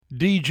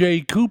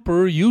DJ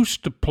Cooper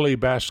used to play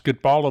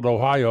basketball at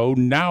Ohio,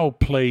 now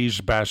plays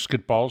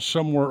basketball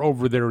somewhere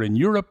over there in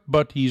Europe,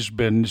 but he's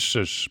been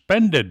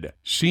suspended.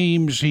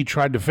 Seems he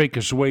tried to fake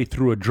his way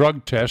through a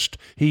drug test.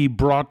 He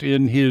brought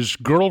in his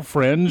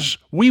girlfriend's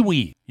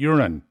wee-wee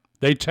urine.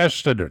 They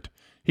tested it.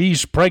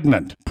 He's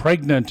pregnant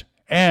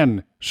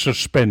and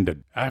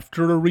suspended.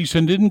 After a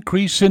recent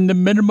increase in the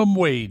minimum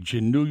wage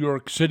in New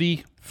York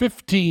City,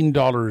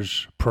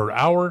 $15 per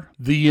hour,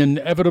 the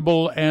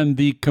inevitable and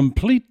the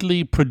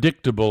completely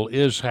predictable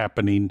is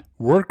happening.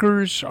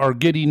 Workers are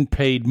getting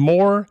paid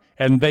more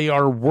and they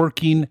are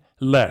working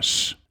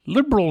less.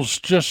 Liberals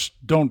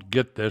just don't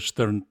get this.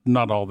 They're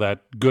not all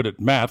that good at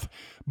math.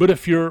 But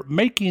if you're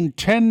making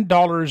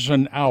 $10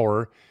 an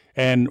hour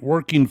and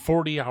working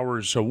 40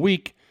 hours a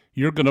week,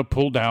 you're going to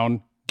pull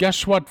down,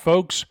 guess what,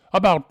 folks?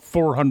 About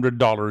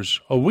 $400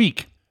 a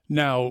week.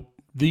 Now,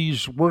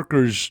 these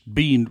workers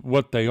being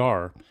what they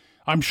are,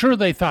 I'm sure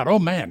they thought, oh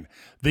man,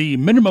 the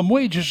minimum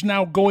wage is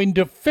now going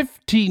to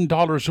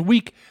 $15 a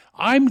week.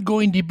 I'm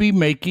going to be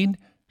making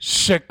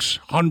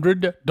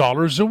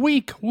 $600 a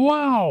week.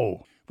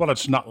 Wow. Well,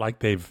 it's not like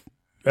they've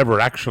ever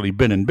actually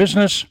been in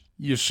business.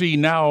 You see,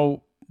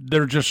 now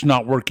they're just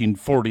not working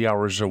 40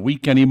 hours a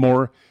week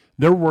anymore.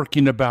 They're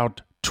working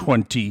about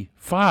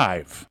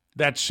 25.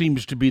 That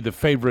seems to be the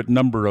favorite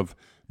number of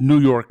New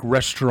York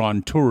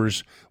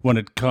restaurateurs when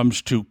it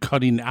comes to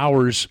cutting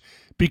hours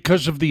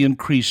because of the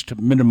increased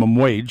minimum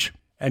wage.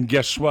 And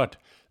guess what?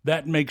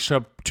 That makes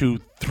up to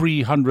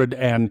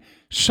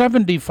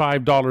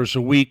 $375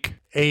 a week,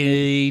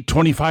 a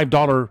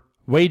 $25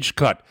 wage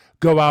cut.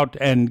 Go out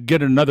and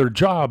get another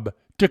job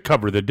to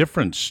cover the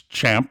difference,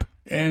 champ.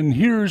 And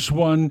here's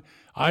one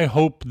I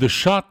hope the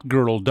shot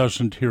girl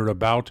doesn't hear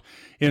about.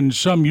 In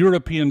some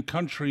European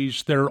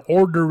countries, they're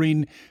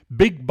ordering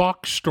big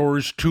box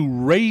stores to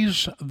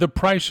raise the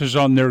prices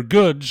on their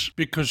goods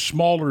because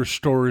smaller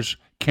stores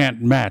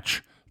can't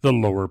match the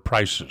lower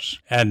prices.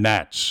 And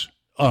that's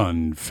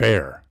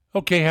unfair.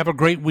 Okay, have a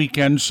great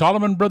weekend.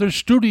 Solomon Brothers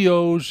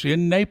Studios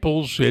in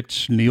Naples.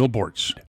 It's Neal Boortz.